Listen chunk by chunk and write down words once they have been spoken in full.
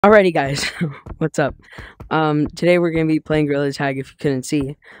Alrighty, guys, what's up? Today we're gonna be playing Gorilla Tag. If you couldn't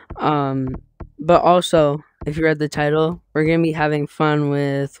see, um, but also if you read the title, we're gonna be having fun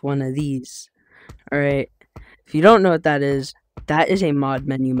with one of these. All right. If you don't know what that is a mod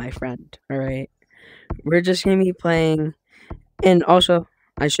menu, my friend. All right. We're just gonna be playing, and also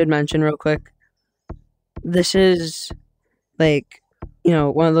I should mention real quick, this is like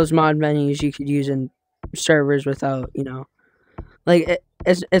one of those mod menus you could use in servers without like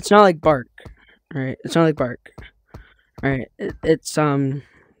it's not like Bark. All right. It's not like Bark. Alright, it's Gold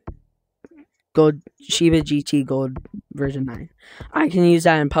Shiba GT Gold version 9. I can use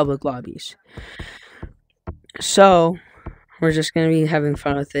that in public lobbies. So we're just gonna be having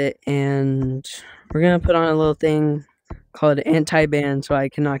fun with it, and we're gonna put on a little thing called anti-ban, so I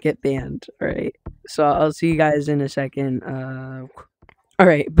cannot get banned. Alright, so I'll see you guys in a second.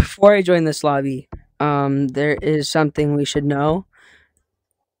 Alright, before I join this lobby, there is something we should know,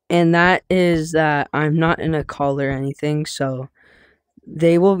 and that is that I'm not in a call or anything, so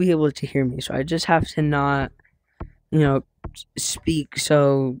they will be able to hear me. So I just have to not, speak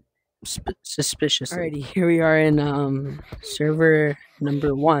so suspiciously. Alrighty, here we are in server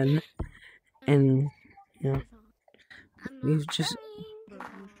number 1, and we've just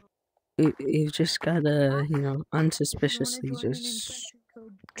gotta unsuspiciously just.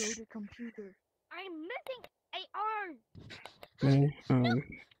 I'm missing AR.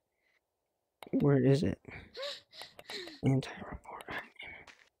 Where is it? Anti-report.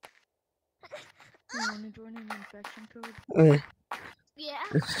 You want to join an infection code? Yeah.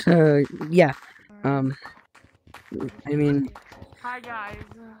 So yeah, I mean, Hi guys.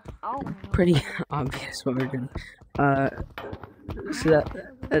 pretty obvious what we're doing. So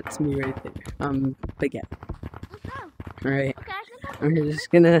that's me right there. But yeah. All right. Okay. I'm just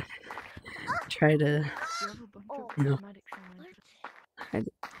gonna try to, hide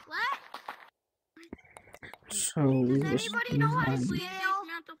it. What? So we Does just anybody know how to scale?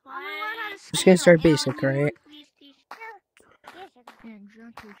 just gonna start basic, alright?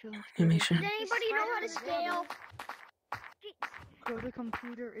 Animation. Does anybody know how to scale? Go to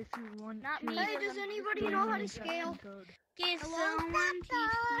computer if you want. Not to me. Hey, does anybody know how to scale? Can someone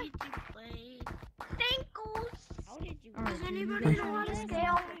teach me to play? Thankles. Does anybody know how to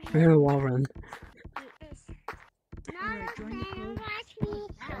scale? We're gonna wall run.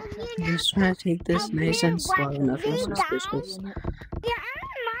 Just trying to take this nice and slow, nothing suspicious.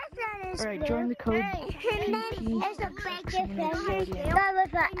 Alright, join the code.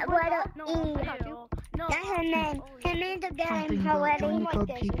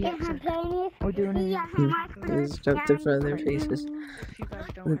 We're doing it. It's jumped in front of their faces.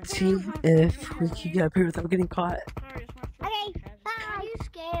 Let's see if we can get up here without getting caught. Okay, how do you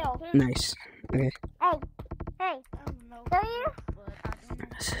scale? Nice. Okay. Hey,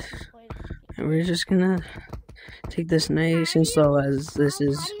 We're just gonna take this nice and slow as this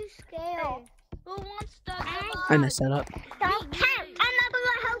is. how do you scale? Who wants to I messed that up. I'm not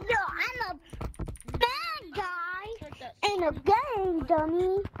gonna help you. I'm a bad guy in a game, dummy.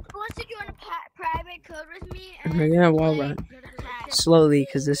 Who wants to join a private code with me? We're gonna wall run slowly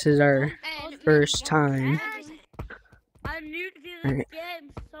because this is our first time. I'm new to this Alright.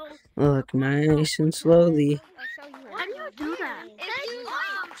 game, so Look, nice and slowly. how do you do that?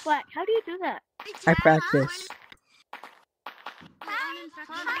 What? How do you do that? I practice.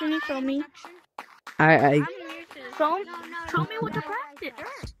 Can you show me? I Show me what to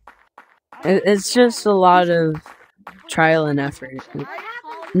practice. it's just a lot of trial and effort.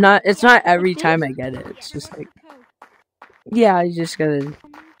 It's not every time I get it. It's just like, yeah, I just gotta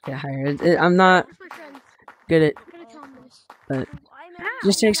get higher. I'm not good at, but it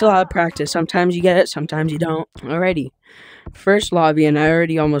just takes a lot of practice. Sometimes you get it, sometimes you don't. Alrighty, first lobby, and I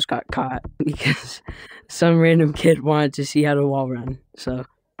already almost got caught because some random kid wanted to see how to wall run. So,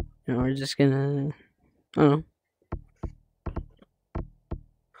 we're just gonna, I don't know.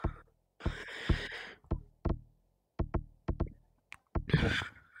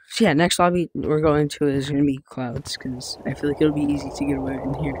 So yeah, next lobby we're going to is gonna be clouds because I feel like it'll be easy to get away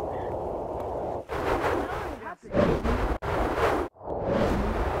in here.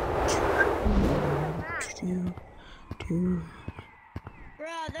 Bro,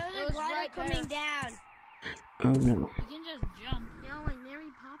 there's a glider coming down. Oh no. You can just jump. No, like Mary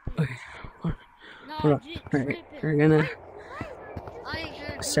Poppins. Okay. No, Hold up. Alright, we're gonna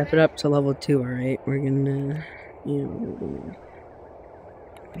step it up to level 2, alright? We're gonna,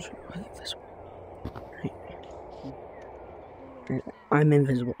 I'm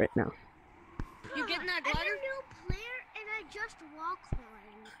invisible right now. You getting that glider? I'm a new player and I just wall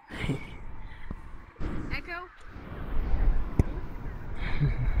climbed. Echo?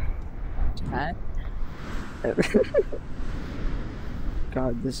 Chat.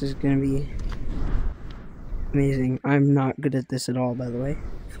 God, this is gonna be amazing. I'm not good at this at all, by the way.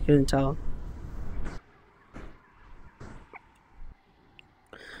 If you couldn't tell.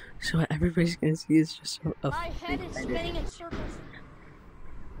 So what everybody's gonna see is just a My head is spinning in circles.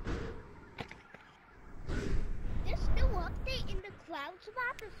 This new update in the clouds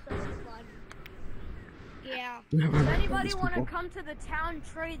map is so fun. Yeah. Never Does mind anybody these want to people. come to the town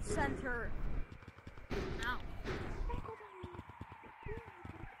trade center? Ow.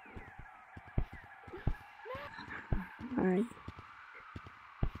 Hi.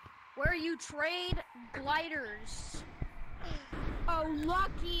 Where you trade gliders. Oh,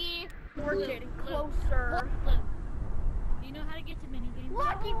 lucky. We're getting closer. Do you know how to get to minigames?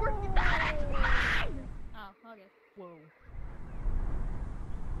 Lucky, we're back. Oh, okay. Whoa.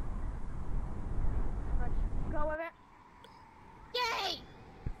 Let's go with it.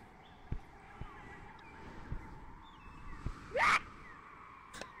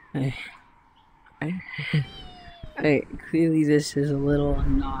 Yay! Clearly this is a little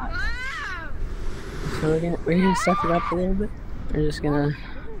not. So we're gonna step it up a little bit. We're just gonna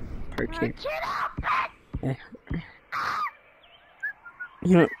park here. Okay.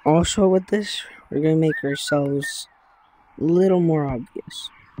 You know, also with this, we're gonna make ourselves a little more obvious.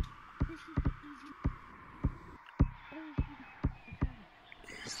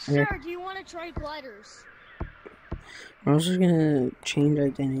 Sir, do you want to trade gliders? We're also gonna change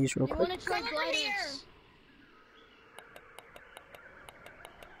identities real You quick. want to trade Come over gliders? here.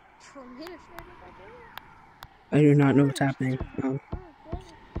 From here. I do not know what's happening.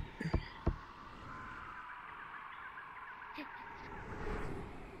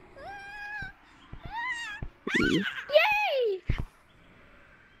 Yay!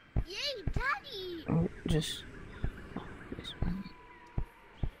 Yay, Daddy! Oh, just. This one.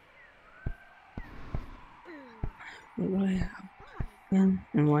 What do I have?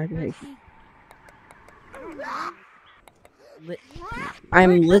 And why do I?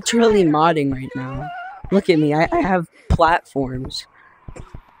 I'm literally modding right now. Look at me. I have platforms.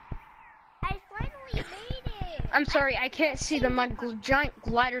 I finally made it. I'm sorry, I can't see them. My giant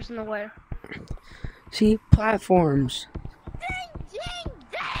gliders in the way. See, platforms. Ding, ding,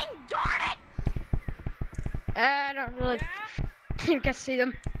 ding, darn it! I don't really think I see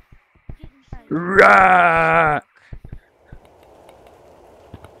them. Rah!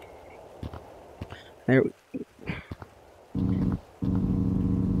 There.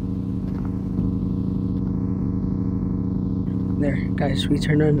 There, guys. We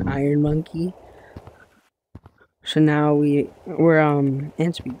turned on Iron Monkey. So now we're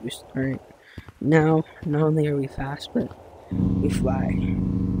and speed boost. All right. Now, not only are we fast, but we fly.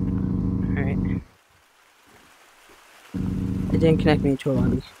 All right. It didn't connect me to a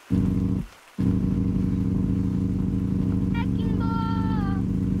lobby. Wrecking ball!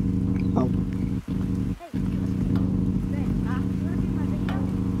 Oh.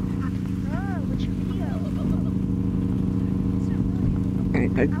 What's your video?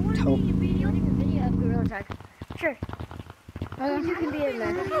 I tell. Video of Gorilla Tag. Sure. You can be in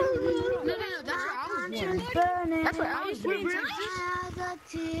there. No, that's where I was born. That's what I was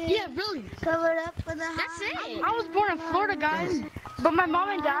doing. Yeah, really. Covered up with a That's it. I was born in Florida, guys, but my mom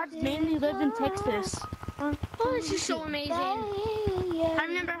and dad mainly lived in Texas. Oh, this is so amazing. I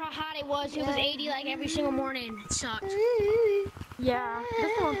remember how hot it was. It was 80 like every single morning. It sucked. Yeah,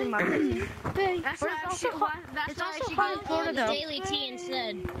 that's the one thing about it. That's why I should, that's why I should go Florida, though. daily tea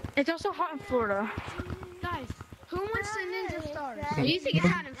instead. It's also hot in Florida. Guys, who wants the Ninja Stars? Do you think it's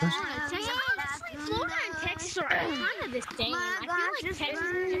hot in Florida? Texas? Honestly, Florida and Texas are kind of the same. I feel like Texas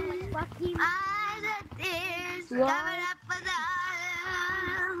is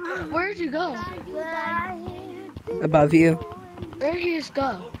Where'd you go? Above you. Where'd you just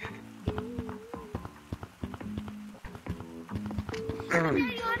go? I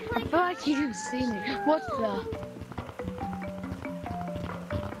feel like you didn't see me. What's the...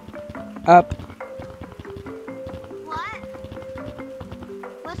 Up. What?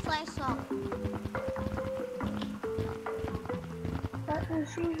 What's last song?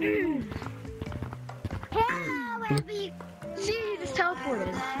 See, he just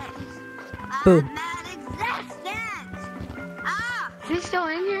teleported. Boo. Is he still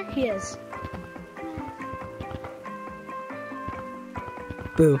in here? He is.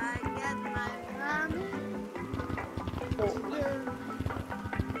 Boo.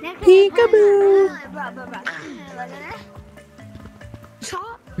 Peekaboo.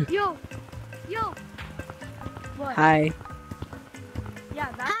 Chop? Yo. Yo. What? Hi.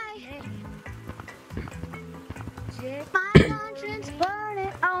 Yeah, that's My conscience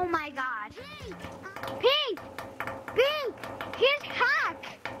burning. Oh my god.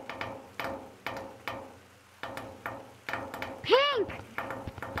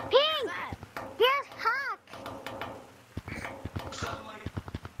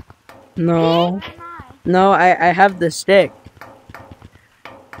 No. No, I have the stick.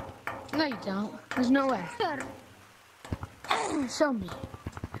 No, you don't. There's no way. Show me.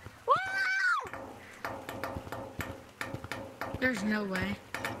 There's no way.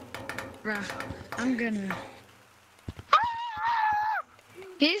 Bruh, I'm gonna...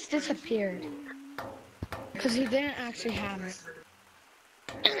 He's disappeared. Because he didn't actually have it.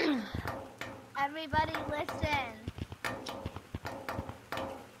 Everybody listen.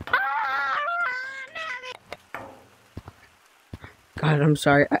 God, I'm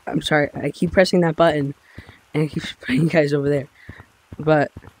sorry. I'm sorry. I keep pressing that button, and it keeps putting you guys over there.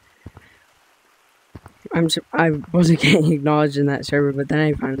 But I wasn't getting acknowledged in that server, but then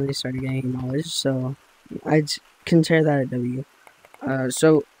I finally started getting acknowledged, so I'd consider that a W.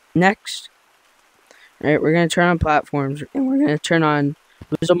 So next, right, we're gonna turn on platforms, and we're gonna turn on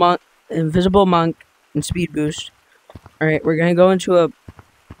Invisible Monk, and Speed Boost. All right, we're gonna go into a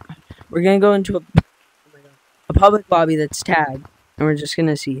public lobby that's tagged, and we're just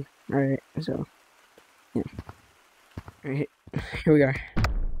gonna see. All right, so yeah. All right, here we are.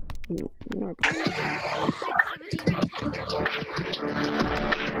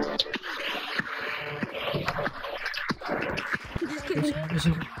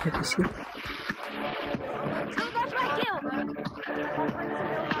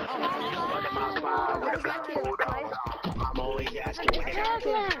 I'm always asking what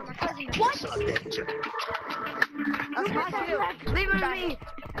That's my kill. Leave it to me.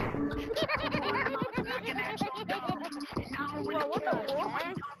 Whoa, what the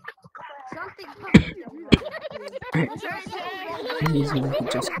heck? Something I'm using the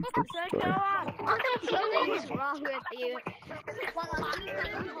just for story. Something's wrong with you.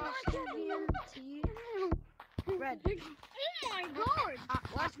 Red. Oh my god!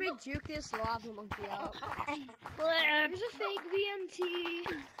 Watch me juke this lava monkey out. There's a fake VMT.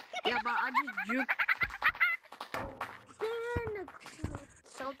 Yeah, but I just juke.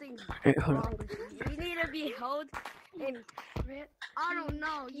 Something's wrong with you. You need to be held in. I don't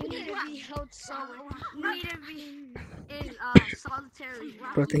know. You need to be held somewhere. You need to be in solitary.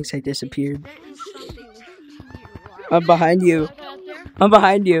 Bro thinks I disappeared. There is something. I'm behind you. I'm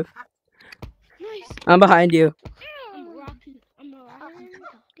behind you. I'm behind you.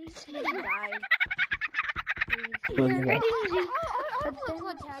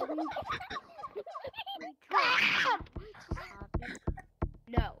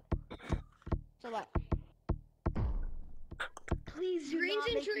 No. So what? Please do Greens not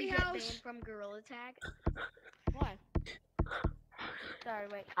and make me get Treehouse. banned from Gorilla Tag. Why? Sorry,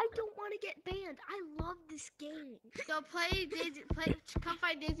 wait. I don't want to get banned. I love this game. So come fight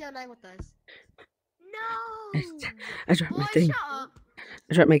Daisy Online with us. No. I dropped my Boy, thing. shut up.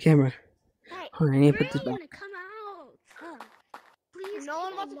 I dropped my camera. Hey, Hold on, I need to put this really back. want to come out. Please. No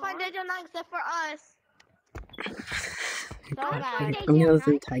one wants to find Daisy Online except for us. Don't lie. I'm gonna let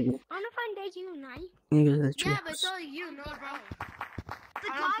them tag me. I want to find Daisy Unite. I'm gonna go to the Yeah, but treehouse. it's only you, no, bro. The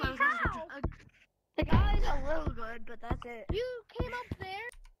guy's how? The guy's a little good, but that's it. You came up there.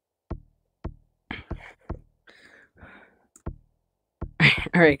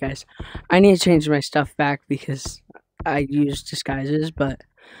 Alright, guys. I need to change my stuff back because I used disguises, but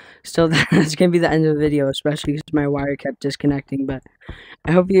still, that's gonna be the end of the video, especially because my wire kept disconnecting. But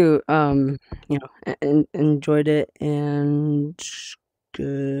I hope you, enjoyed it, and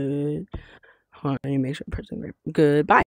good. Hold on, I need to make sure I'm pressing right. Goodbye.